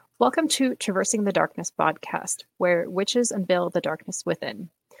Welcome to Traversing the Darkness podcast, where witches unveil the darkness within.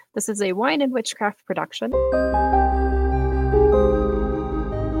 This is a wine and witchcraft production.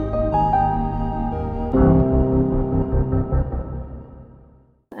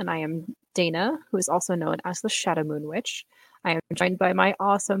 And I am Dana, who is also known as the Shadow Moon Witch. I am joined by my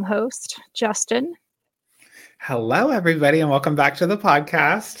awesome host, Justin. Hello, everybody, and welcome back to the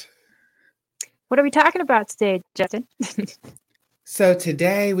podcast. What are we talking about today, Justin? So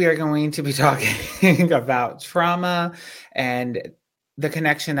today we are going to be talking about trauma and the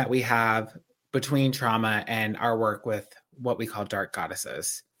connection that we have between trauma and our work with what we call dark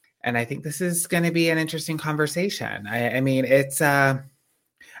goddesses. And I think this is going to be an interesting conversation. I mean, it's, I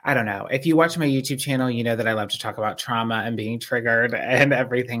don't know. If you watch my YouTube channel, you know that I love to talk about trauma and being triggered and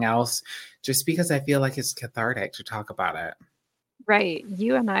everything else, just because I feel like it's cathartic to talk about it. Right.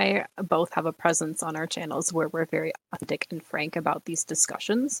 You and I both have a presence on our channels where we're very authentic and frank about these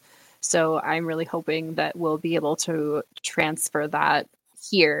discussions. So I'm really hoping that we'll be able to transfer that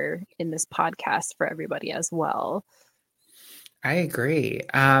here in this podcast for everybody as well. I agree.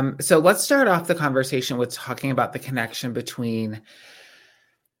 So let's start off the conversation with talking about the connection between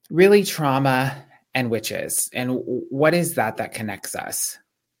really trauma and witches, and what is that connects us.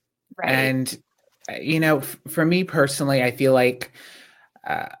 Right. And you know, for me personally, I feel like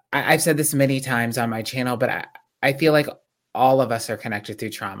I've said this many times on my channel, but I feel like all of us are connected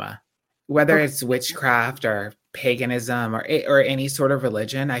through trauma, whether it's witchcraft or paganism or any sort of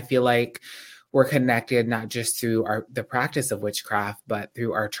religion. I feel like we're connected not just through the practice of witchcraft, but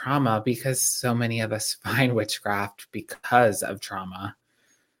through our trauma, because so many of us find witchcraft because of trauma.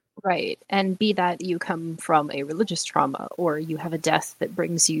 Right. And be that you come from a religious trauma, or you have a death that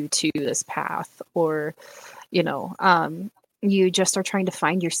brings you to this path, or, you know, you just are trying to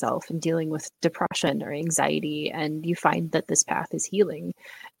find yourself and dealing with depression or anxiety, and you find that this path is healing.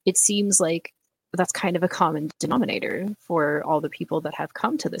 It seems like that's kind of a common denominator for all the people that have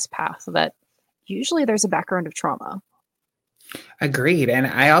come to this path, that usually there's a background of trauma. Agreed. And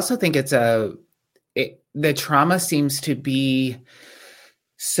I also think the trauma seems to be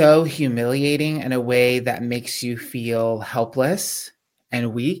so humiliating in a way that makes you feel helpless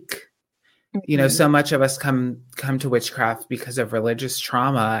and weak. Mm-hmm. You know, so much of us come to witchcraft because of religious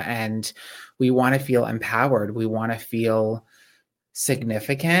trauma, and we want to feel empowered. We want to feel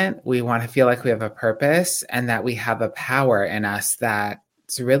significant. We want to feel like we have a purpose and that we have a power in us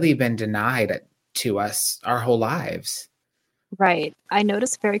that's really been denied to us our whole lives. Right. I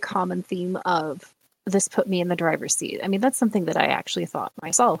noticed a very common theme of this put me in the driver's seat. I mean, that's something that I actually thought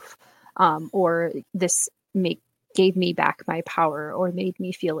myself, or this gave me back my power or made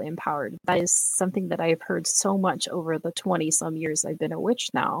me feel empowered. That is something that I've heard so much over the 20 some years I've been a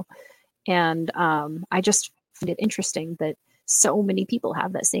witch now. And I just find it interesting that so many people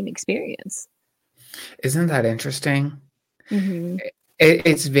have that same experience. Isn't that interesting? Mm-hmm.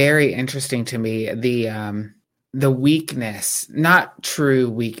 It's very interesting to me. The weakness, not true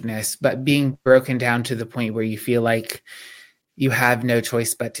weakness, but being broken down to the point where you feel like you have no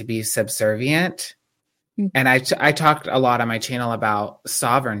choice but to be subservient. Mm-hmm. And I talked a lot on my channel about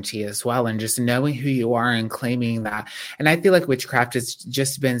sovereignty as well, and just knowing who you are and claiming that. And I feel like witchcraft has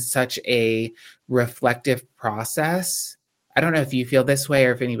just been such a reflective process. I don't know if you feel this way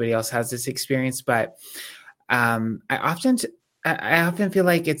or if anybody else has this experience, but I often feel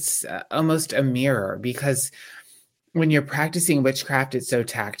like it's almost a mirror, because when you're practicing witchcraft, it's so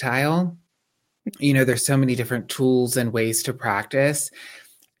tactile. You know, there's so many different tools and ways to practice.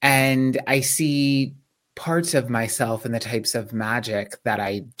 And I see parts of myself in the types of magic that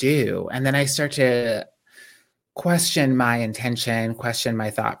I do. And then I start to question my intention, question my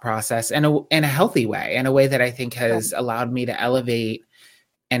thought process in a healthy way, in a way that I think has allowed me to elevate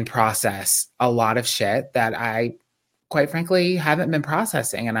and process a lot of shit that I, quite frankly, haven't been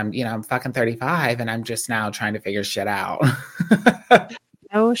processing. And I'm fucking 35 and I'm just now trying to figure shit out.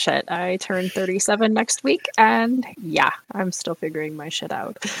 Oh shit. I turn 37 next week, and yeah, I'm still figuring my shit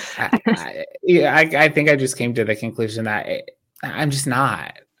out. I think I just came to the conclusion that I'm just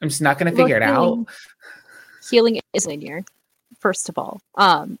not going to figure it out. Healing is linear, first of all.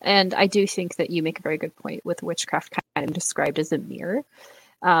 And I do think that you make a very good point with witchcraft kind of described as a mirror.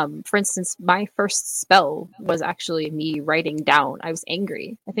 For instance, my first spell was actually me writing down. I was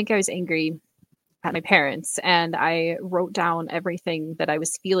angry. I think I was angry at my parents, and I wrote down everything that I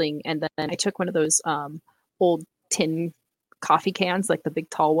was feeling. And then I took one of those old tin coffee cans, like the big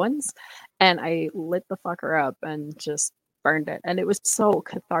tall ones, and I lit the fucker up and just burned it. And it was so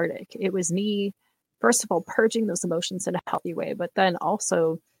cathartic. It was me, first of all, purging those emotions in a healthy way, but then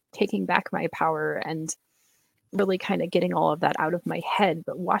also taking back my power and really kind of getting all of that out of my head,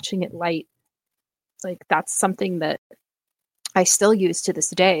 but watching it light, like that's something that I still use to this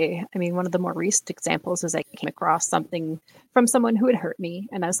day. I mean, one of the more recent examples is I came across something from someone who had hurt me,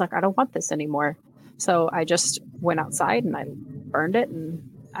 and I was like, I don't want this anymore. So I just went outside and I burned it, and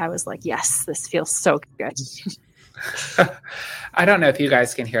I was like, yes, this feels so good. I don't know if you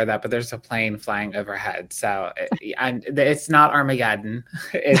guys can hear that, but there's a plane flying overhead. So it's not Armageddon.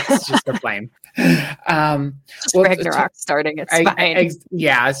 It's just a plane. Just Ragnarok starting. It's fine.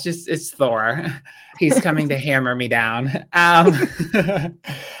 Yeah, it's Thor. He's coming to hammer me down.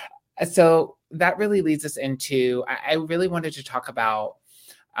 So that really leads us into, I really wanted to talk about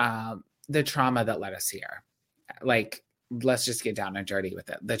the trauma that led us here. Like, let's just get down and dirty with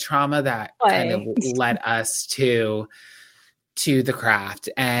it. The trauma that kind of led us to the craft.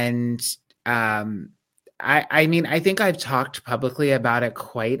 And I mean, I think I've talked publicly about it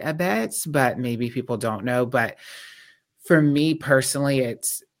quite a bit, but maybe people don't know. But for me personally,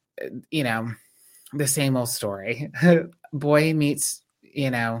 it's, the same old story. Boy meets,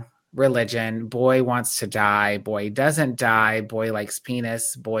 religion. Boy wants to die. Boy doesn't die. Boy likes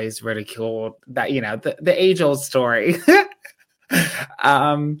penis. Boy's ridiculed. That, the age old story.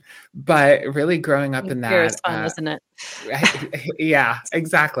 But really growing up in that, it's fun, isn't it? Yeah,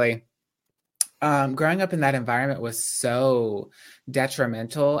 exactly. Growing up in that environment was so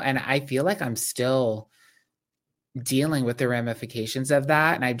detrimental, and I feel like I'm still dealing with the ramifications of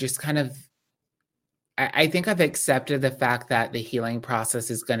that. And I just kind of, I think I've accepted the fact that the healing process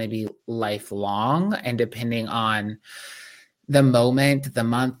is going to be lifelong, and depending on the moment, the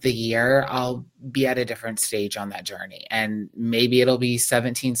month, the year, I'll be at a different stage on that journey. And maybe it'll be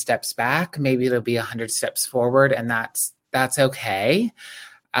 17 steps back, maybe it'll be 100 steps forward, and that's okay.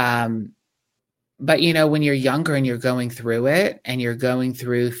 But, when you're younger and you're going through it, and you're going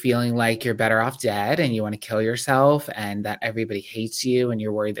through feeling like you're better off dead and you want to kill yourself, and that everybody hates you, and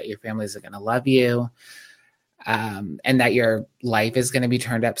you're worried that your family isn't going to love you, and that your life is going to be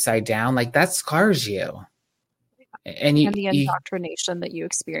turned upside down, like that scars you. And the indoctrination that you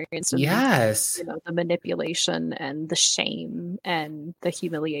experienced. And yes. The manipulation and the shame and the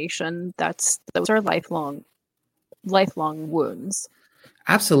humiliation, those are lifelong wounds.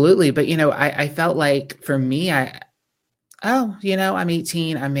 Absolutely. But, I felt like for me, I'm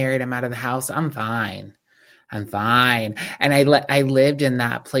 18, I'm married, I'm out of the house. I'm fine. And I lived in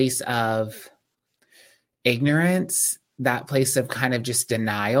that place of ignorance, that place of kind of just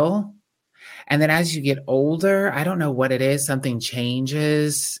denial. And then as you get older, I don't know what it is, something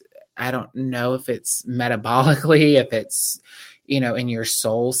changes. I don't know if it's metabolically, if it's, in your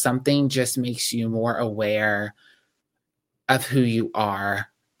soul, something just makes you more aware of who you are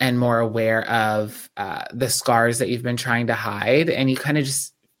and more aware of the scars that you've been trying to hide. And you kind of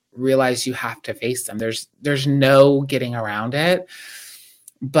just realize you have to face them. There's no getting around it.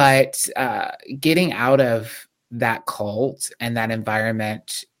 But getting out of that cult and that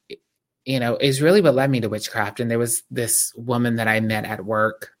environment, is really what led me to witchcraft. And there was this woman that I met at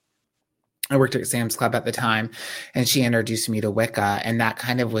work. I worked at Sam's Club at the time, and she introduced me to Wicca. And that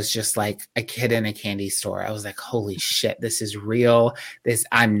kind of was just like a kid in a candy store. I was like, holy shit, this is real.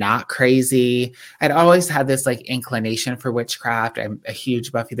 I'm not crazy. I'd always had this like inclination for witchcraft. I'm a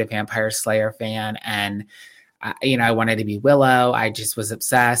huge Buffy the Vampire Slayer fan. And, I wanted to be Willow. I just was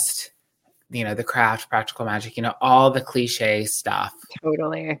obsessed. The craft, practical magic, all the cliche stuff.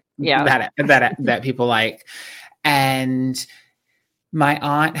 Totally. Yeah. That people like. And my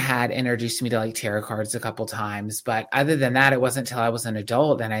aunt had introduced me to like tarot cards a couple times, but other than that, it wasn't until I was an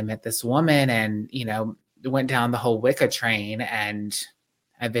adult and I met this woman and, went down the whole Wicca train, and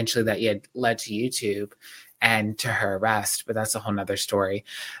eventually that led to YouTube and to her arrest, but that's a whole nother story.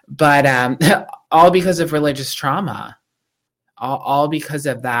 But all because of religious trauma, all because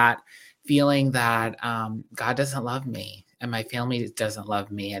of that feeling that God doesn't love me, and my family doesn't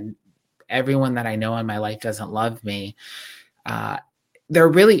love me, and everyone that I know in my life doesn't love me. There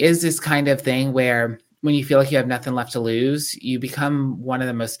really is this kind of thing where when you feel like you have nothing left to lose, you become one of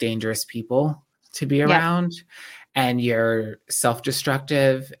the most dangerous people to be around. Yep. And you're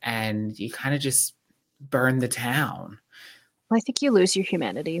self-destructive, and you kind of just burn the town. Well, I think you lose your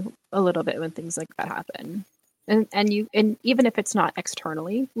humanity a little bit when things like that happen. And even if it's not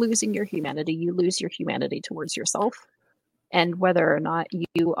externally losing your humanity, you lose your humanity towards yourself. And whether or not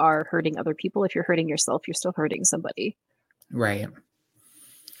you are hurting other people, if you're hurting yourself, you're still hurting somebody. Right.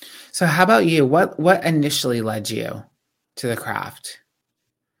 So how about you? What initially led you to the craft?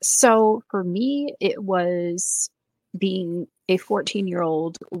 So for me, it was being a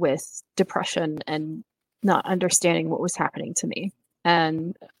 14-year-old with depression and not understanding what was happening to me.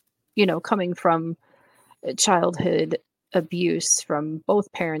 And, coming from childhood abuse from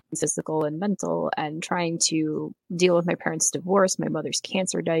both parents, physical and mental, and trying to deal with my parents' divorce, my mother's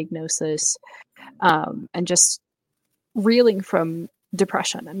cancer diagnosis, and just reeling from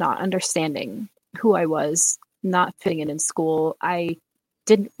depression and not understanding who I was, not fitting in school. I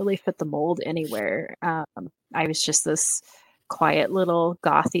didn't really fit the mold anywhere. I was just this quiet little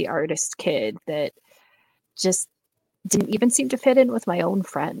gothy artist kid that just didn't even seem to fit in with my own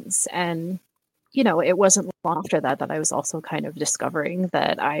friends. And, it wasn't long after that I was also kind of discovering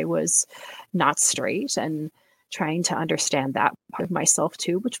that I was not straight and trying to understand that part of myself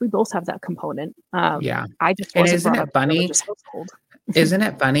too, which we both have that component. Yeah. I just And wasn't isn't brought it up in a funny? religious household. Isn't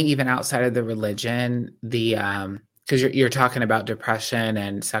it funny, even outside of the religion, because you're talking about depression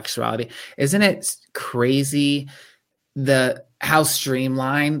and sexuality, isn't it crazy how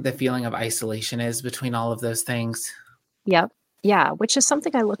streamlined the feeling of isolation is between all of those things? Yep. Yeah, which is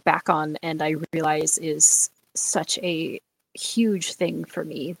something I look back on and I realize is such a huge thing for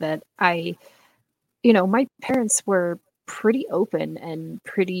me that my parents were pretty open and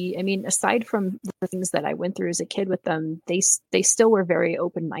pretty, aside from the things that I went through as a kid with them, they still were very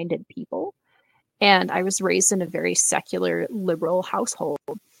open-minded people. And I was raised in a very secular, liberal household.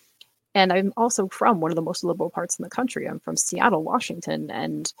 And I'm also from one of the most liberal parts in the country. I'm from Seattle, Washington,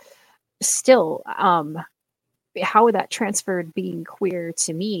 and still, how that transferred being queer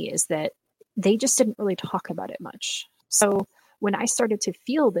to me is that they just didn't really talk about it much. So when I started to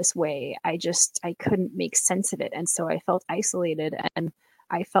feel this way, I couldn't make sense of it. And so I felt isolated and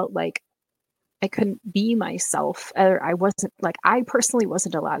I felt like I couldn't be myself. Or I personally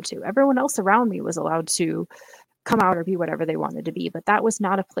wasn't allowed to. Everyone else around me was allowed to come out or be whatever they wanted to be. But that was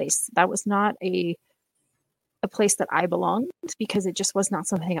not a place. That was not a place that I belonged, because it just was not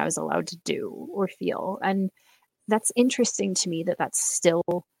something I was allowed to do or feel. And that's interesting to me that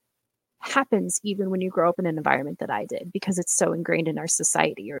still happens even when you grow up in an environment that I did, because it's so ingrained in our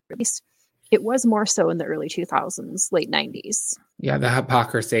society, or at least it was more so in the early 2000s, late 90s. Yeah, the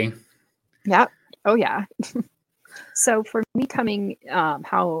hypocrisy. Yeah. Oh, yeah. So for me, coming,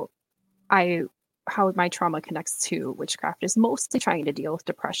 how my trauma connects to witchcraft is mostly trying to deal with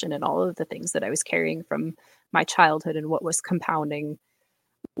depression and all of the things that I was carrying from my childhood and what was compounding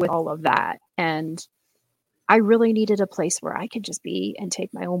with all of that. And I really needed a place where I could just be and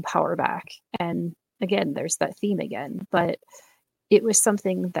take my own power back. And again, there's that theme again, but it was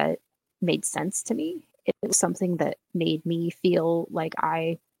something that made sense to me. It was something that made me feel like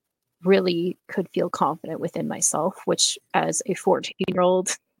I really could feel confident within myself, which as a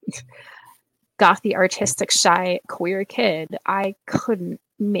 14-year-old gothy, artistic, shy, queer kid, I couldn't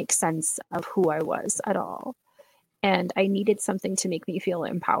make sense of who I was at all. And I needed something to make me feel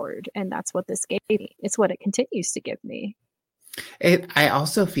empowered. And that's what this gave me. It's what it continues to give me. I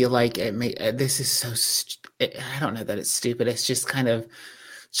also feel like this is so, I don't know that it's stupid. It's just kind of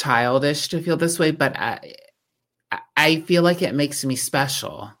childish to feel this way, but I feel like it makes me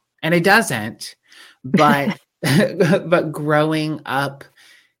special. And it doesn't, but, but growing up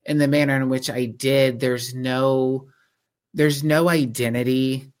in the manner in which I did, there's no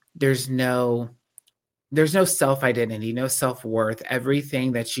identity. There's no self-identity, no self-worth.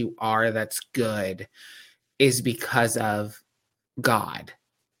 Everything that you are that's good is because of God.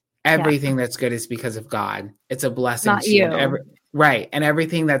 Everything that's good is because of God. It's a blessing Not to you. you. Right. And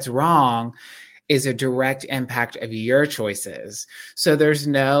everything that's wrong is a direct impact of your choices. So there's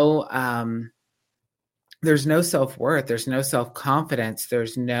no self-worth. There's no self-confidence.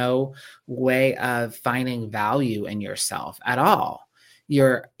 There's no way of finding value in yourself at all.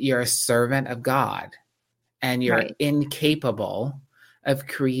 You're a servant of God. And you're incapable of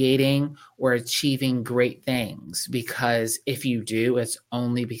creating or achieving great things, because if you do, it's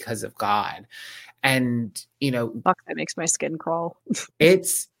only because of God. And, fuck, that makes my skin crawl.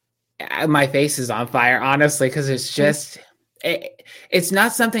 My face is on fire, honestly, because it's just, it's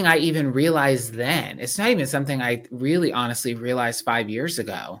not something I even realized then. It's not even something I really honestly realized 5 years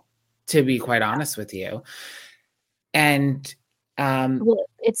ago, to be quite honest with you. And, well,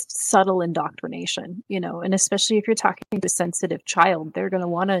 it's subtle indoctrination, and especially if you're talking to a sensitive child, they're going to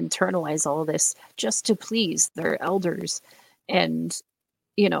want to internalize all this just to please their elders and,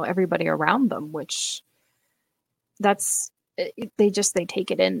 everybody around them, which they take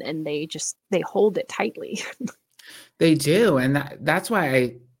it in and they hold it tightly. They do. And that's why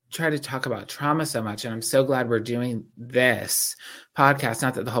I try to talk about trauma so much. And I'm so glad we're doing this podcast.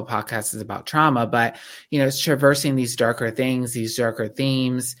 Not that the whole podcast is about trauma, but, it's traversing these darker things, these darker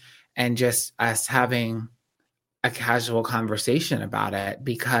themes, and just us having a casual conversation about it.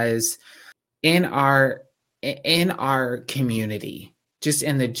 Because in our community, just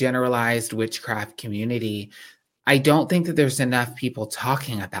in the generalized witchcraft community, I don't think that there's enough people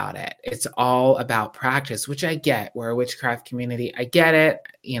talking about it. It's all about practice, which I get. We're a witchcraft community. I get it.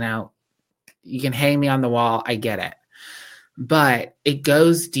 You know, you can hang me on the wall. I get it. But it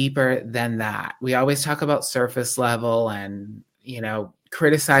goes deeper than that. We always talk about surface level and, you know,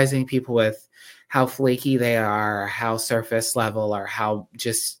 criticizing people with how flaky they are, or how surface level, or how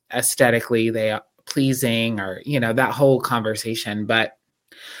just aesthetically they are pleasing, or, you know, that whole conversation. But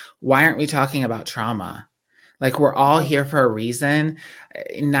why aren't we talking about trauma? Like, we're all here for a reason.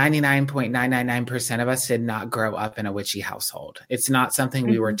 99.999% of us did not grow up in a witchy household. It's not something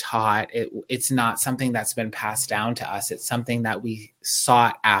we were taught. It's not something that's been passed down to us. It's something that we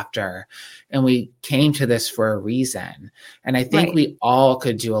sought after. And we came to this for a reason. And I think we all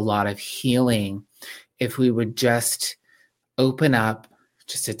could do a lot of healing if we would just open up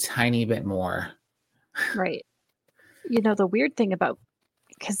just a tiny bit more. Right. You know, the weird thing about,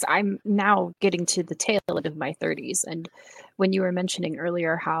 because I'm now getting to the tail end of my 30s. And when you were mentioning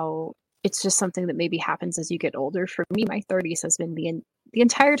earlier how it's just something that maybe happens as you get older, for me, my 30s has been the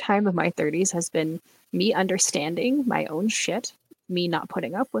entire time of my 30s has been me understanding my own shit, me not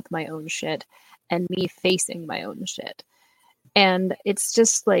putting up with my own shit, and me facing my own shit. And it's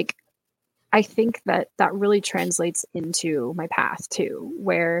just like, I think that really translates into my path too,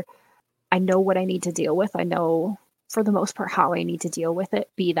 where I know what I need to deal with. I know, for the most part, how I need to deal with it,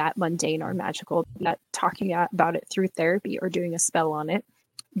 be that mundane or magical, be that talking about it through therapy or doing a spell on it.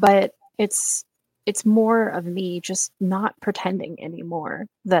 But it's more of me just not pretending anymore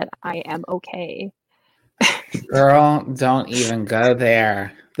that I am okay. Girl, don't even go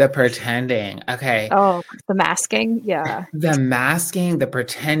there. The pretending. Okay. Oh, the masking. Yeah. The masking, the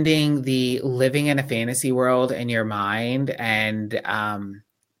pretending, the living in a fantasy world in your mind, and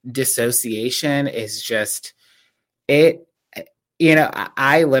dissociation is just it. You know,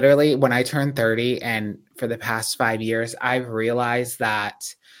 I literally, when I turned 30 and for the past 5 years, I've realized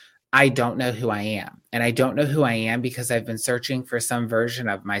that I don't know who I am. And I don't know who I am because I've been searching for some version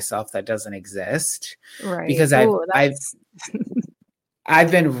of myself that doesn't exist. Right. Because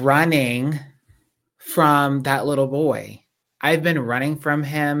I've been running from that little boy. I've been running from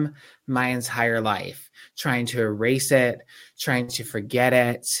him my entire life, trying to erase it, trying to forget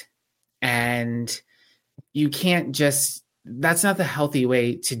it. And you can't just, that's not the healthy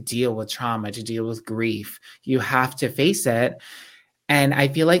way to deal with trauma, to deal with grief. You have to face it. And I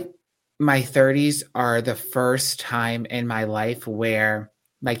feel like my 30s are the first time in my life where,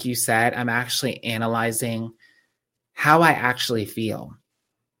 like you said, I'm actually analyzing how I actually feel.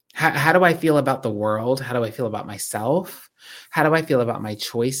 How do I feel about the world? How do I feel about myself? How do I feel about my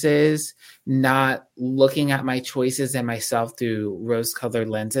choices? Not looking at my choices and myself through rose-colored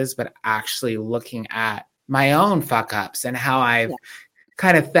lenses, but actually looking at my own fuck ups and how I've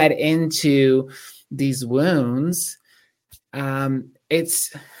kind of fed into these wounds.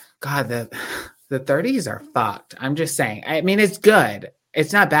 It's God, the 30s are fucked. I'm just saying. I mean, it's good.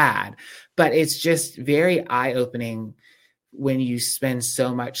 It's not bad, but it's just very eye-opening when you spend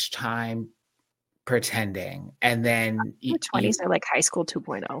so much time pretending, and then the 20s are like high school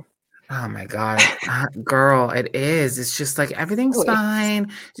 2.0. Oh my God, girl, it is. It's just like everything's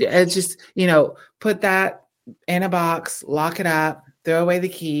fine. It's just, you know, put that in a box, lock it up, throw away the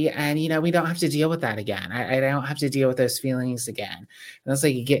key, and, you know, we don't have to deal with that again. I don't have to deal with those feelings again. And it's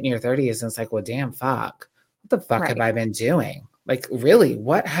like you get in your 30s and it's like, well, damn, fuck. What the fuck have I been doing? Like, really,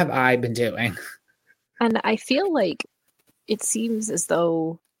 what have I been doing? And I feel like it seems as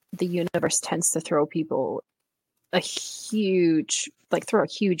though the universe tends to throw people throw a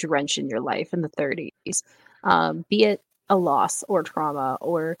huge wrench in your life in the 30s, be it a loss or trauma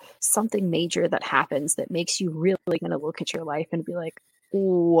or something major that happens that makes you really going to look at your life and be like,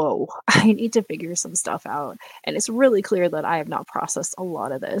 whoa, I need to figure some stuff out. And it's really clear that I have not processed a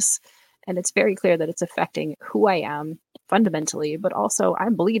lot of this. And it's very clear that it's affecting who I am fundamentally, but also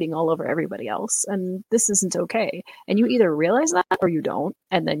I'm bleeding all over everybody else. And this isn't okay. And you either realize that or you don't.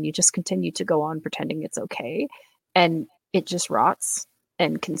 And then you just continue to go on pretending it's okay. And it just rots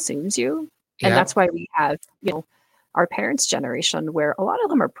and consumes you. And that's why we have, you know, our parents' generation where a lot of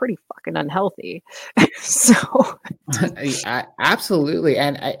them are pretty fucking unhealthy. So absolutely.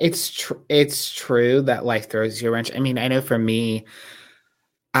 And it's true that life throws you a wrench. I mean, I know for me,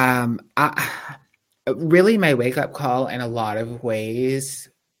 really my wake up call in a lot of ways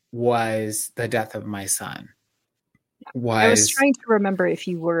was the death of my son. I was trying to remember if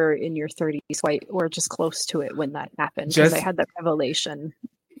you were in your 30s or just close to it when that happened, because I had that revelation.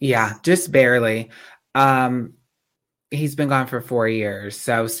 Yeah, just barely. He's been gone for 4 years,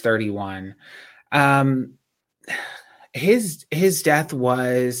 so I was 31. His death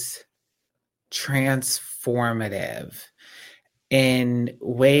was transformative in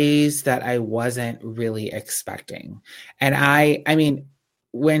ways that I wasn't really expecting. And I mean,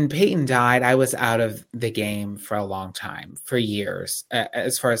 when Peyton died, I was out of the game for a long time, for years,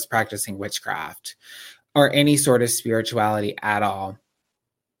 as far as practicing witchcraft or any sort of spirituality at all.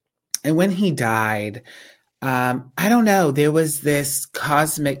 And when he died, I don't know, there was this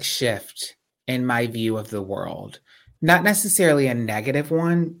cosmic shift in my view of the world. Not necessarily a negative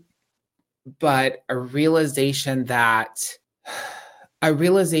one, but a realization that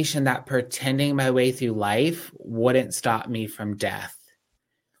pretending my way through life wouldn't stop me from death.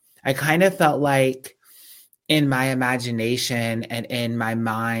 I kind of felt like in my imagination and in my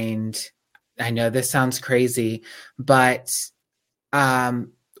mind, I know this sounds crazy, but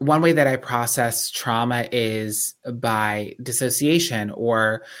one way that I process trauma is by dissociation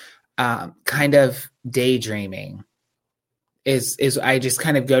or kind of daydreaming. Is I just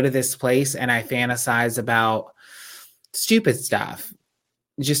kind of go to this place and I fantasize about stupid stuff,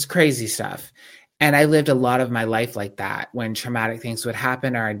 just crazy stuff. And I lived a lot of my life like that. When traumatic things would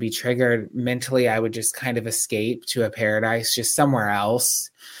happen or I'd be triggered mentally, I would just kind of escape to a paradise just somewhere else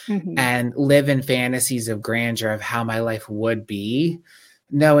and live in fantasies of grandeur of how my life would be,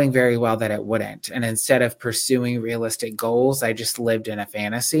 knowing very well that it wouldn't. And instead of pursuing realistic goals, I just lived in a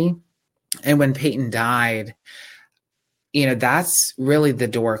fantasy. And when Peyton died, that's really the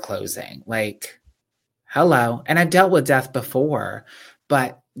door closing. Like, hello. And I've dealt with death before,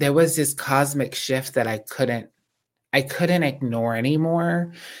 but there was this cosmic shift that I couldn't ignore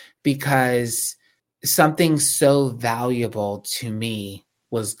anymore because something so valuable to me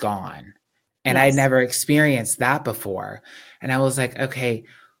was gone. And I'd never experienced that before. And I was like, okay,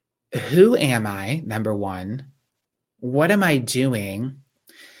 who am I? Number one, what am I doing?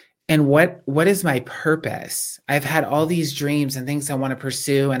 And what is my purpose? I've had all these dreams and things I want to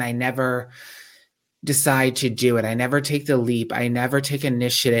pursue, and I never decide to do it. I never take the leap. I never take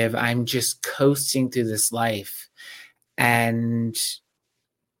initiative. I'm just coasting through this life. And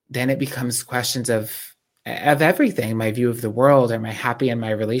then it becomes questions of everything, my view of the world. Am I happy in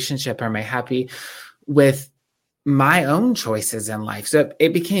my relationship? Am I happy with my own choices in life? So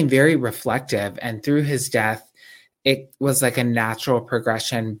it became very reflective. And through his death, it was like a natural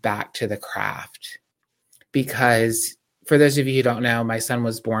progression back to the craft. Because for those of you who don't know, my son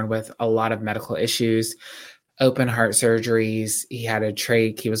was born with a lot of medical issues, open heart surgeries. He had a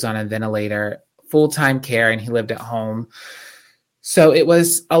trach. He was on a ventilator, full-time care, and he lived at home. So it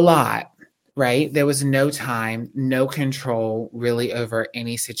was a lot, right? There was no time, no control really over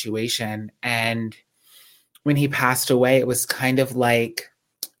any situation. And when he passed away, it was kind of like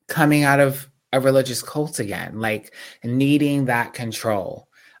coming out of a religious cult again, like needing that control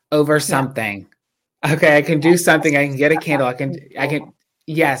over something. Okay, I can do something. I can get a candle. I can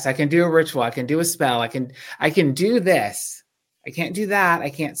do a ritual. I can do a spell. I can do this. I can't do that. I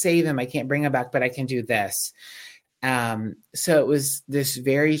can't save him. I can't bring him back, but I can do this. So it was this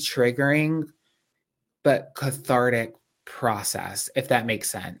very triggering, but cathartic process, if that makes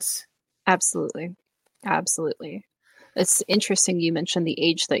sense. Absolutely. Absolutely. It's interesting you mentioned the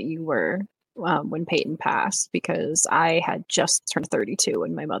age that you were when Peyton passed, because I had just turned 32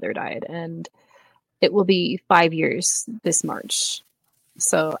 when my mother died, and it will be 5 years this March.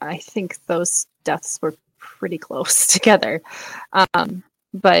 So I think those deaths were pretty close together. And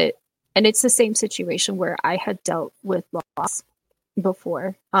it's the same situation where I had dealt with loss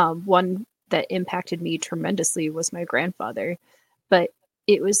before. One that impacted me tremendously was my grandfather, but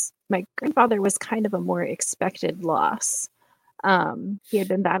my grandfather was kind of a more expected loss. He had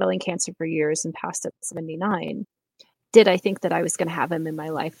been battling cancer for years and passed at 79. Did I think that I was going to have him in my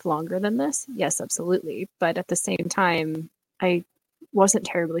life longer than this? Yes, absolutely. But at the same time, I wasn't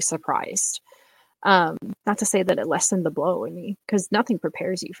terribly surprised. Not to say that it lessened the blow in me, because nothing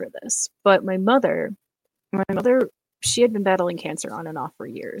prepares you for this. But my mother, she had been battling cancer on and off for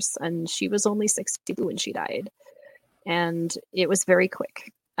years, and she was only 62 when she died. And it was very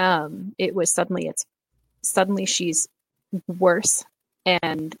quick. It was suddenly she's worse,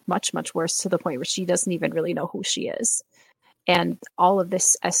 and much, much worse, to the point where she doesn't even really know who she is. And all of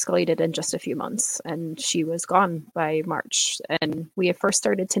this escalated in just a few months, and she was gone by March. And we had first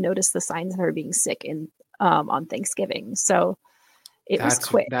started to notice the signs of her being sick on Thanksgiving. So it was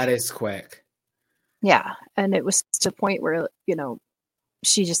quick. That is quick. Yeah. And it was to the point where,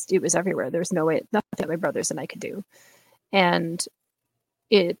 it was everywhere. There's no way, nothing that my brothers and I could do. And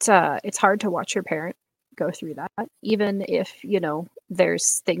it's hard to watch your parent go through that, even if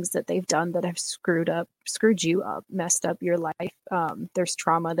there's things that they've done that have screwed you up, messed up your life. There's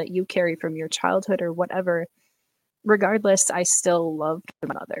trauma that you carry from your childhood or whatever. regardless, I still loved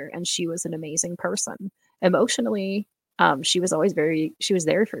my mother, and she was an amazing person. Emotionally, she was always she was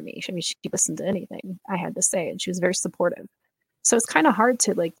there for me. I mean, she listened to anything I had to say, and she was very supportive. So it's kind of hard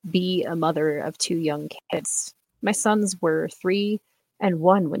to like be a mother of two young kids. My sons were 3 and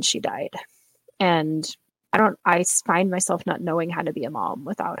 1 when she died. And I find myself not knowing how to be a mom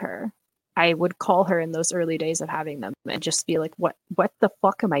without her. I would call her in those early days of having them and just be like, what the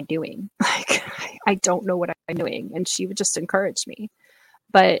fuck am I doing? Like, I don't know what I'm doing. And she would just encourage me.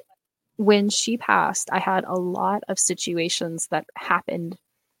 But when she passed, I had a lot of situations that happened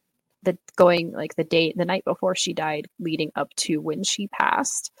the night before she died leading up to when she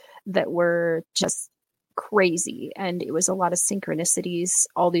passed that were just crazy. And it was a lot of synchronicities,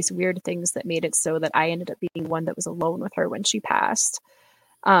 all these weird things that made it so that I ended up being one that was alone with her when she passed.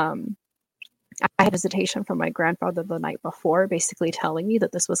 I had visitation from my grandfather the night before, basically telling me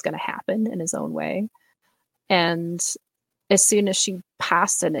that this was going to happen in his own way. And as soon as she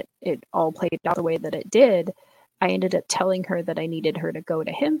passed and it all played out the way that it did, I ended up telling her that I needed her to go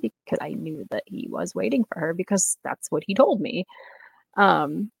to him because I knew that he was waiting for her because that's what he told me.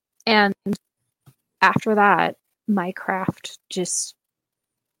 And after that, my craft just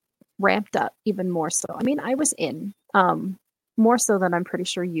ramped up even more so. I mean, I was in, more so than I'm pretty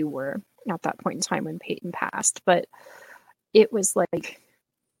sure you were at that point in time when Peyton passed, but it was like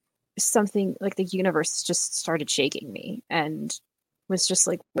something like the universe just started shaking me and was just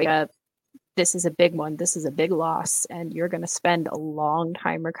like, wake up, this is a big one, this is a big loss, and you're going to spend a long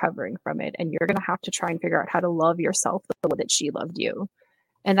time recovering from it, and you're going to have to try and figure out how to love yourself the way that she loved you.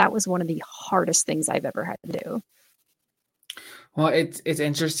 And that was one of the hardest things I've ever had to do. Well, it's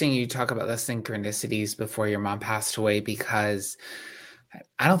interesting you talk about the synchronicities before your mom passed away, because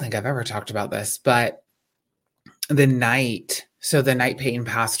I don't think I've ever talked about this, but the night Peyton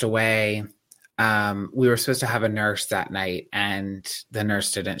passed away, we were supposed to have a nurse that night, and the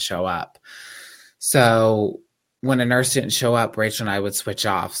nurse didn't show up. So when a nurse didn't show up, Rachel and I would switch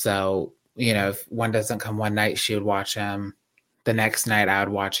off. So, if one doesn't come one night, she would watch him. The next night I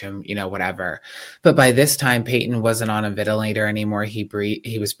would watch him, whatever. But by this time, Peyton wasn't on a ventilator anymore. He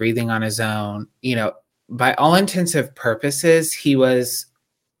was breathing on his own. By all intensive purposes, he was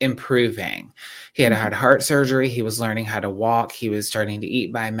improving. He had had heart surgery. He was learning how to walk. He was starting to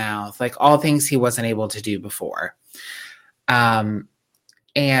eat by mouth, like all things he wasn't able to do before. And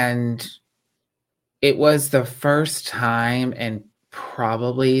it was the first time in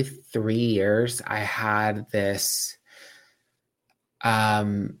probably 3 years I had this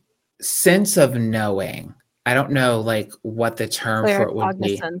sense of knowing. I don't know like what the term for it would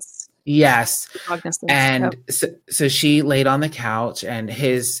be. Yes. And so she laid on the couch, and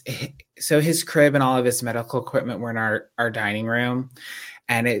his crib and all of his medical equipment were in our dining room,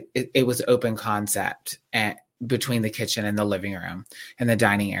 and it was open concept between the kitchen and the living room and the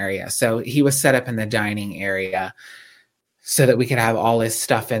dining area. So he was set up in the dining area so that we could have all his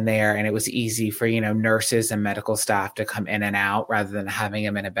stuff in there, and it was easy for, nurses and medical staff to come in and out rather than having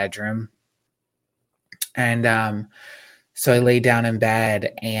him in a bedroom. And so I laid down in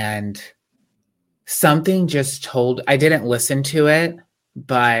bed, and something just I didn't listen to it,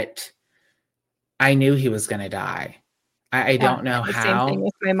 but I knew he was going to die. I don't know how. Same thing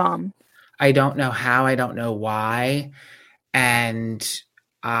with my mom. I don't know how. I don't know why. And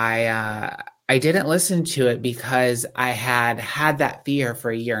I didn't listen to it because I had that fear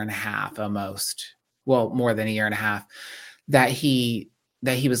for 1.5 years almost. Well, more than 1.5 years,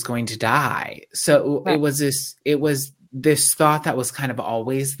 that he was going to die. So right. It was this thought that was kind of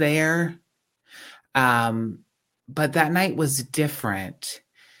always there. But that night was different,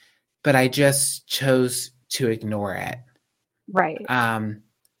 but I just chose to ignore it. Right.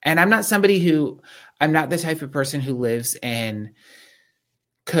 And I'm not the type of person who lives in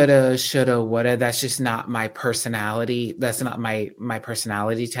coulda, shoulda, woulda. That's just not my personality. That's not my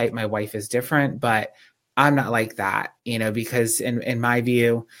personality type. My wife is different, but I'm not like that, because in my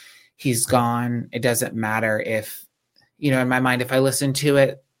view, he's gone. It doesn't matter if, in my mind, if I listen to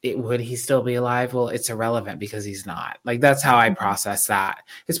it, would he still be alive? Well, it's irrelevant because he's not. Like, that's how I process that.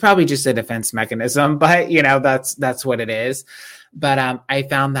 It's probably just a defense mechanism, but that's what it is. But I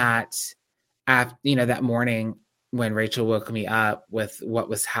found that after, that morning when Rachel woke me up with what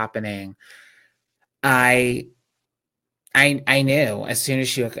was happening, I knew as soon as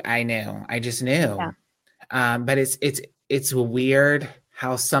she woke, I knew. I just knew. Yeah. But it's weird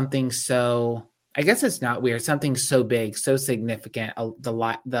how something so, I guess it's not weird, something so big, so significant, the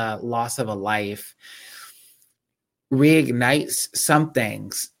loss of a life reignites some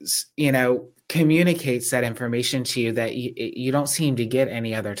things, communicates that information to you that you don't seem to get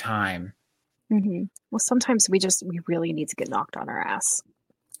any other time. Well, sometimes we really need to get knocked on our ass.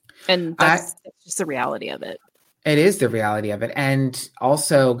 And I that's just the reality of it. It is the reality of it. And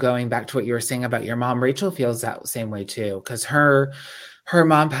also going back to what you were saying about your mom, Rachel feels that same way too, because her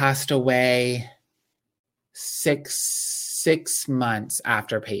mom passed away six months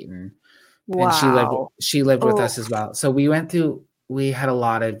after Peyton. And Wow. she lived with Oh, us as well. So we had a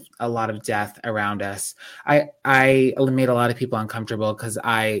lot of death around us. I made a lot of people uncomfortable because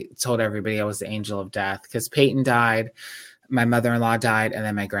I told everybody I was the angel of death, because Peyton died, my mother-in-law died, and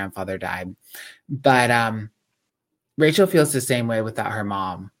then my grandfather died. But Rachel feels the same way without her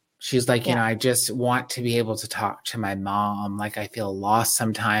mom. She's like, yeah. I just want to be able to talk to my mom. Like, I feel lost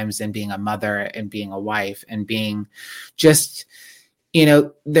sometimes in being a mother and being a wife and being just,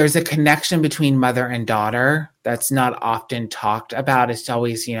 there's a connection between mother and daughter that's not often talked about. It's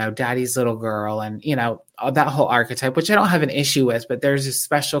always, daddy's little girl and, that whole archetype, which I don't have an issue with, but there's a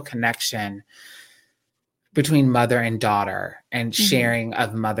special connection between mother and daughter and sharing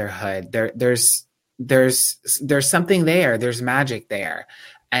of motherhood. There's something there. There's magic there.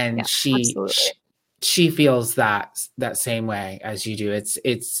 And she feels that same way as you do.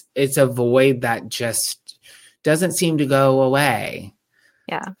 It's a void that just doesn't seem to go away.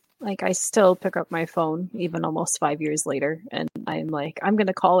 Yeah. Like, I still pick up my phone even almost 5 years later, and I'm like, I'm going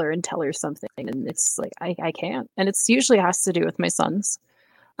to call her and tell her something. And it's like, I can't. And it's usually has to do with my sons.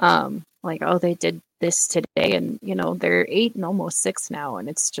 Like, oh, they did this today, and they're 8 and almost 6 now. And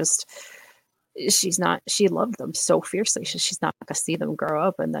it's just, she loved them so fiercely. She's not going to see them grow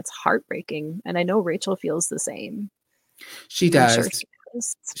up, and that's heartbreaking. And I know Rachel feels the same. She does. Sure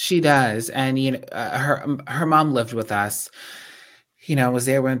she does. And, her mom lived with us, was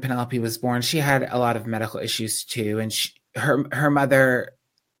there when Penelope was born. She had a lot of medical issues too. And her mother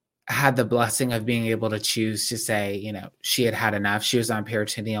had the blessing of being able to choose to say, she had enough. She was on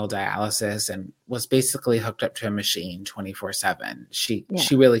peritoneal dialysis and was basically hooked up to a machine 24/7. She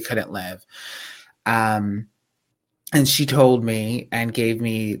really couldn't live. And she told me and gave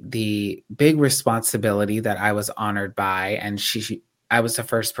me the big responsibility that I was honored by. And I was the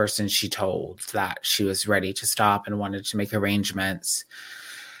first person she told that she was ready to stop and wanted to make arrangements.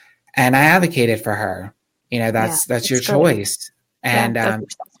 And I advocated for her. That's your choice. And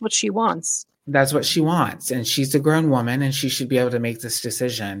that's what she wants. That's what she wants. And she's a grown woman and she should be able to make this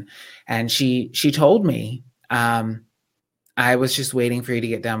decision. And she told me, I was just waiting for you to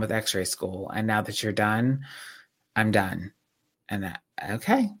get done with x-ray school. And now that you're done, I'm done. And that,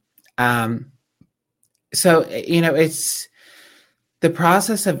 okay. So, it's, the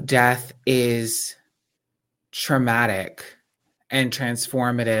process of death is traumatic and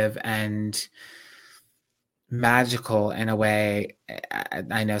transformative and magical in a way.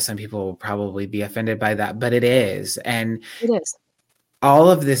 I know some people will probably be offended by that, but it is. And it is.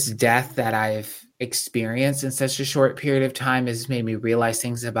 All of this death that I've experienced in such a short period of time has made me realize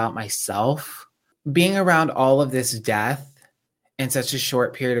things about myself. Being around all of this death in such a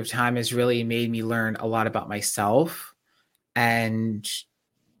short period of time has really made me learn a lot about myself and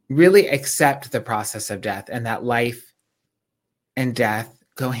really accept the process of death, and that life and death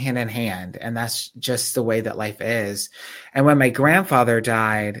go hand in hand. And that's just the way that life is. And when my grandfather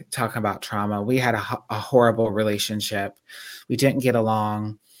died, talking about trauma, we had a horrible relationship. We didn't get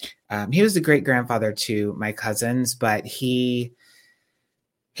along. He was a great grandfather to my cousins, but he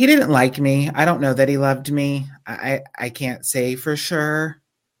didn't like me. I don't know that he loved me. I can't say for sure,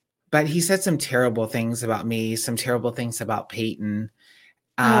 but he said some terrible things about me, some terrible things about Peyton,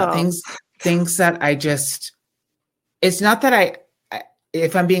 things that I just, it's not that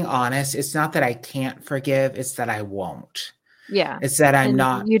if I'm being honest, it's not that I can't forgive. It's that I won't. Yeah. It's that I'm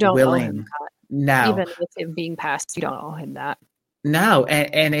not willing. No. Even with him being passed, you don't owe him that. No.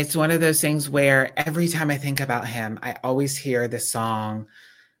 And it's one of those things where every time I think about him, I always hear the song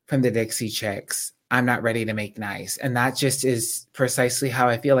from the Dixie Chicks, I'm not ready to make nice. And that just is precisely how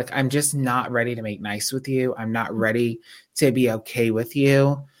I feel. Like, I'm just not ready to make nice with you. I'm not ready to be okay with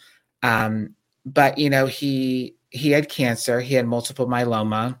you. But he had cancer. He had multiple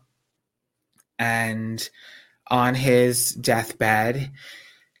myeloma. And on his deathbed,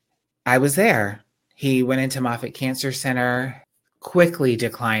 I was there. He went into Moffitt Cancer Center, quickly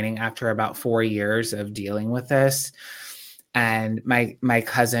declining after about 4 years of dealing with this. And my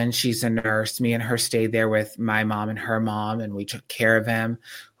cousin, she's a nurse. Me and her stayed there with my mom and her mom, and we took care of him.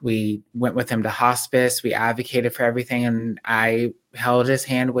 We went with him to hospice. We advocated for everything, and I held his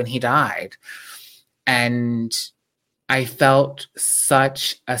hand when he died. And I felt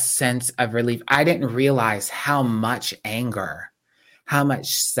such a sense of relief. I didn't realize how much anger, how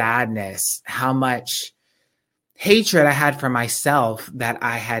much sadness, how much hatred I had for myself that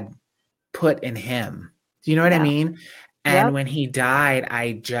I had put in him. Do you know what I Yeah. mean? And Yep. when he died,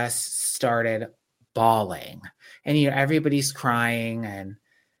 I just started bawling. And everybody's crying, and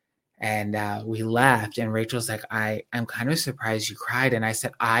we left, and Rachel's like, I'm kind of surprised you cried. And I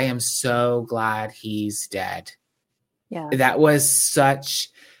said, I am so glad he's dead. Yeah. That was such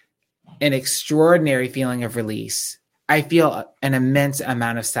an extraordinary feeling of release. I feel an immense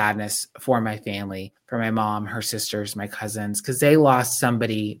amount of sadness for my family, for my mom, her sisters, my cousins, because they lost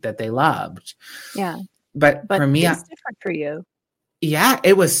somebody that they loved. Yeah. But for me, it's different for you. Yeah,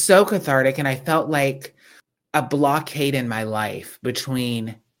 it was so cathartic. And I felt like a blockade in my life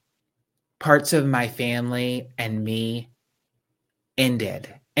between parts of my family and me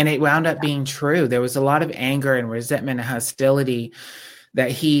ended. And it wound up being true. There was a lot of anger and resentment and hostility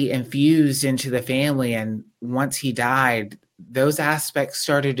that he infused into the family. And once he died, those aspects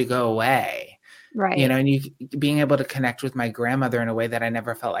started to go away. Right. And being able to connect with my grandmother in a way that I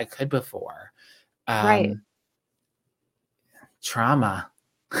never felt I could before. Right. Trauma.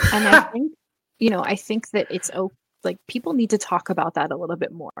 And I think that it's like people need to talk about that a little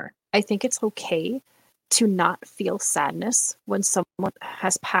bit more. I think it's okay to not feel sadness when someone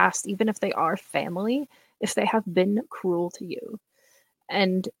has passed, even if they are family, if they have been cruel to you.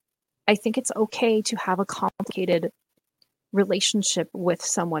 And I think it's okay to have a complicated relationship with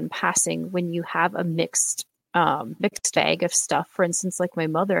someone passing when you have a mixed bag of stuff. For instance, like my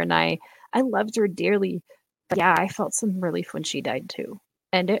mother and I loved her dearly, but yeah, I felt some relief when she died too.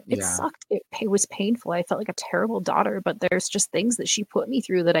 And it sucked. It was painful. I felt like a terrible daughter, but there's just things that she put me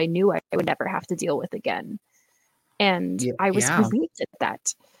through that I knew I would never have to deal with again. And I was relieved at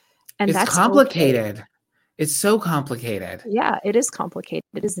that. And that's complicated. Okay. It's so complicated. Yeah, it is complicated.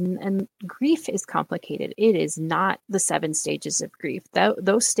 It is, and grief is complicated. It is not the 7 stages of grief.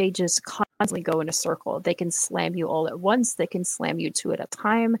 Those stages constantly go in a circle. They can slam you all at once. They can slam you 2 at a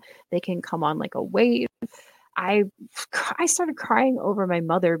time. They can come on like a wave. I started crying over my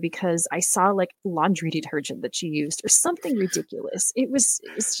mother because I saw like laundry detergent that she used or something ridiculous.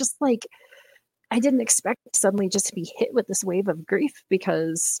 It's just like, I didn't expect suddenly just to be hit with this wave of grief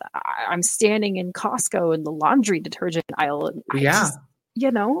because I'm standing in Costco in the laundry detergent aisle. And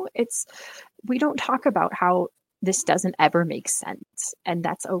we don't talk about how this doesn't ever make sense. And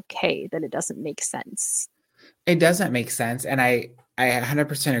that's okay that it doesn't make sense. It doesn't make sense. And I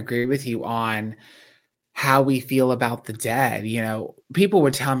 100% agree with you on how we feel about the dead. People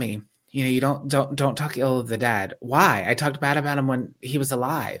would tell me, you don't talk ill of the dead. Why? I talked bad about him when he was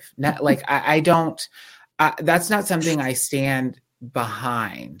alive. Like I don't. That's not something I stand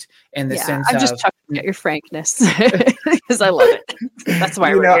behind in the sense I'm just chuckling at your frankness because I love it. That's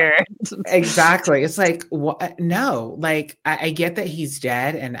why we're here. Exactly. It's like, what? No, like I get that he's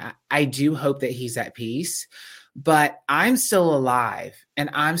dead, and I do hope that he's at peace. But I'm still alive, and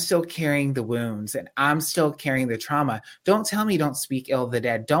I'm still carrying the wounds, and I'm still carrying the trauma. Don't tell me don't speak ill of the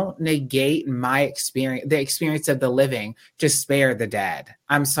dead. Don't negate my experience, the experience of the living, to spare the dead.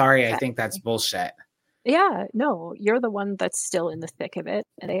 I'm sorry. Exactly. I think that's bullshit. Yeah, no, you're the one that's still in the thick of it.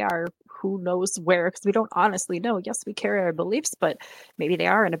 And they are who knows where, because we don't honestly know. Yes, we carry our beliefs, but maybe they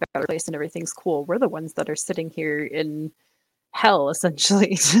are in a better place and everything's cool. We're the ones that are sitting here in hell,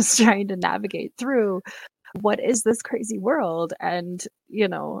 essentially, just trying to navigate through what is this crazy world. And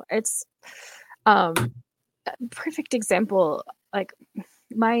it's a perfect example. Like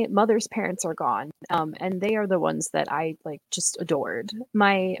my mother's parents are gone, and they are the ones that I just adored.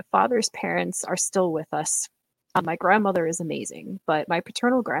 My father's parents are still with us. My grandmother is amazing, but my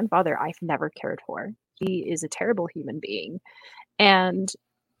paternal grandfather I've never cared for. He is a terrible human being. And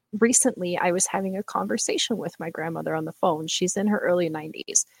recently I was having a conversation with my grandmother on the phone. She's in her early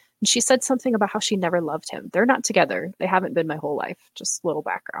 90s. And she said something about how she never loved him. They're not together. They haven't been my whole life. Just a little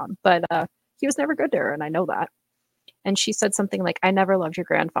background. But he was never good to her, and I know that. And she said something like, I never loved your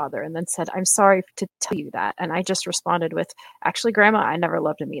grandfather, and then said, I'm sorry to tell you that. And I just responded with, actually, Grandma, I never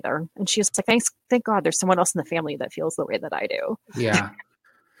loved him either. And she was like, thank God there's someone else in the family that feels the way that I do. Yeah.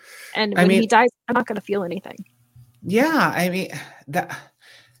 And when he dies, I'm not going to feel anything. Yeah. I mean,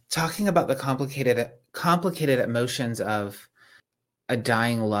 talking about the complicated emotions of a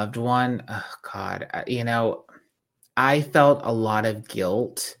dying loved one. Oh God, I felt a lot of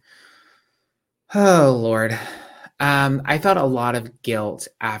guilt. Oh Lord. I felt a lot of guilt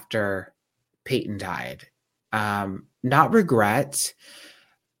after Peyton died. Not regret.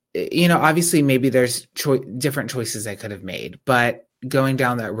 Obviously maybe there's different choices I could have made, but going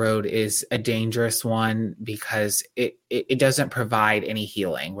down that road is a dangerous one because it doesn't provide any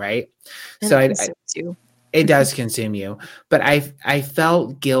healing, right? And so it does consume you. But I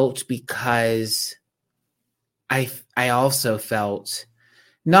felt guilt because I also felt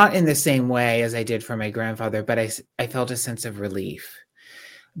not in the same way as I did for my grandfather, but I felt a sense of relief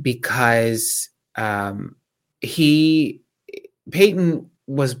because he Peyton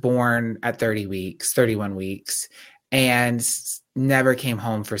was born at 31 weeks, and never came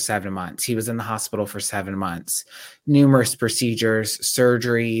home for 7 months. He was in the hospital for 7 months, numerous procedures,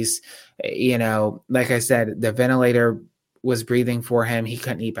 surgeries. Like I said, the ventilator was breathing for him. He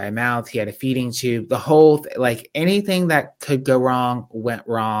couldn't eat by mouth. He had a feeding tube. The whole, like anything that could go wrong went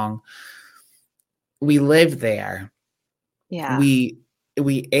wrong. We lived there. Yeah. We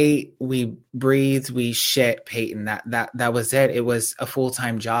ate, we breathed, we shit Peyton. That was it. It was a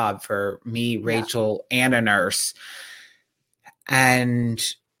full-time job for me, Rachel, and a nurse. And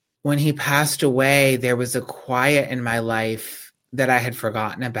when he passed away, there was a quiet in my life that I had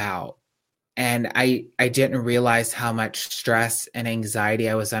forgotten about. And I didn't realize how much stress and anxiety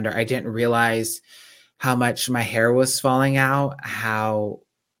I was under. I didn't realize how much my hair was falling out, how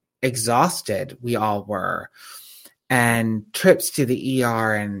exhausted we all were. And trips to the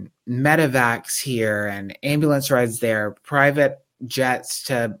ER and medevacs here and ambulance rides there, private jets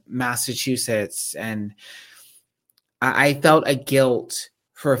to Massachusetts. And I felt a guilt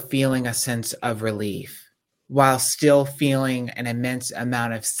for feeling a sense of relief while still feeling an immense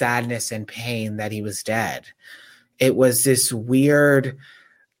amount of sadness and pain that he was dead. It was this weird,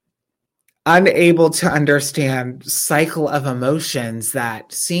 unable to understand cycle of emotions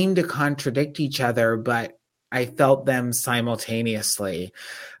that seemed to contradict each other, but I felt them simultaneously.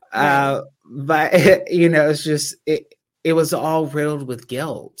 Right. But it's just, it was all riddled with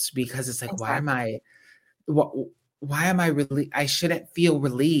guilt because it's like, exactly. why am I really, I shouldn't feel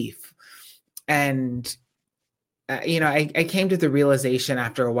relief. And, I came to the realization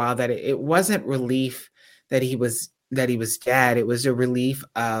after a while that it wasn't relief that he was dead. It was a relief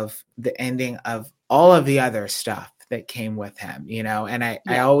of the ending of all of the other stuff that came with him, and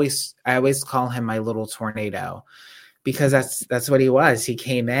I always call him my little tornado because that's what he was. He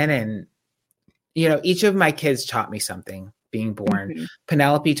came in and, each of my kids taught me something being born. Mm-hmm.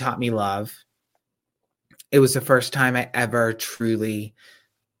 Penelope taught me love. It was the first time I ever truly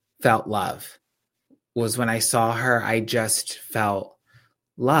felt love. Was when I saw her, I just felt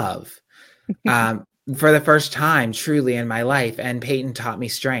love. For the first time truly in my life. And Peyton taught me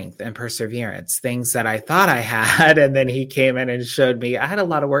strength and perseverance, things that I thought I had. And then he came in and showed me I had a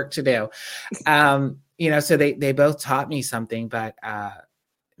lot of work to do. So they both taught me something, but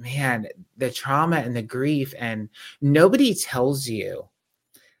man, the trauma and the grief, and nobody tells you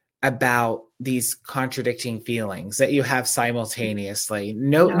about these contradicting feelings that you have simultaneously.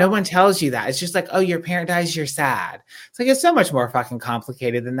 No one tells you that. It's just like, oh, your parent dies, you're sad. It's like, it's so much more fucking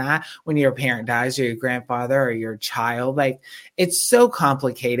complicated than that. When your parent dies, or your grandfather, or your child, like, it's so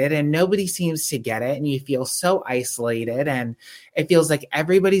complicated and nobody seems to get it. And you feel so isolated, and it feels like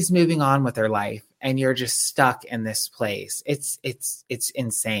everybody's moving on with their life and you're just stuck in this place. It's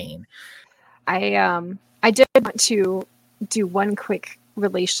insane. I did want to do one quick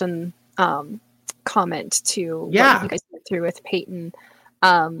relation comment to what you guys went through with Peyton,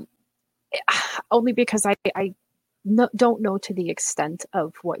 only because I don't know to the extent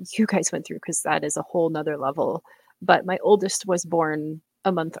of what you guys went through, because that is a whole nother level. But my oldest was born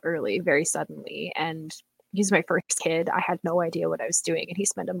a month early, very suddenly, and he's my first kid. I had no idea what I was doing, and he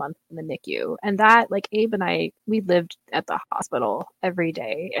spent a month in the NICU. And that, like, Abe and I, we lived at the hospital every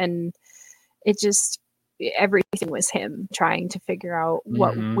day, and it just, everything was him trying to figure out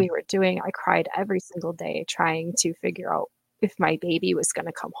what we were doing. I cried every single day trying to figure out if my baby was going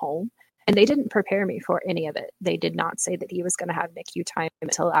to come home. And they didn't prepare me for any of it. They did not say that he was going to have NICU time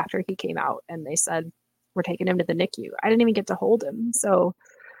until after he came out. And they said, we're taking him to the NICU. I didn't even get to hold him. So,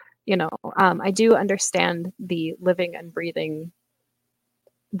 I do understand the living and breathing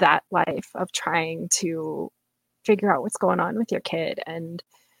that life of trying to figure out what's going on with your kid. And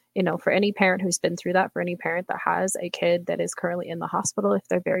for any parent who's been through that, for any parent that has a kid that is currently in the hospital, if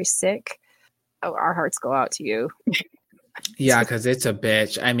they're very sick, our hearts go out to you. Yeah, because it's a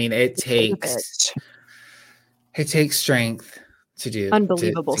bitch. I mean, it takes strength to do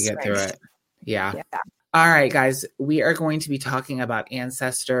unbelievable to get through it. Yeah. All right, guys, we are going to be talking about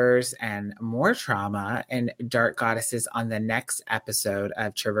ancestors and more trauma and dark goddesses on the next episode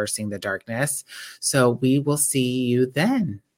of Traversing the Darkness. So we will see you then.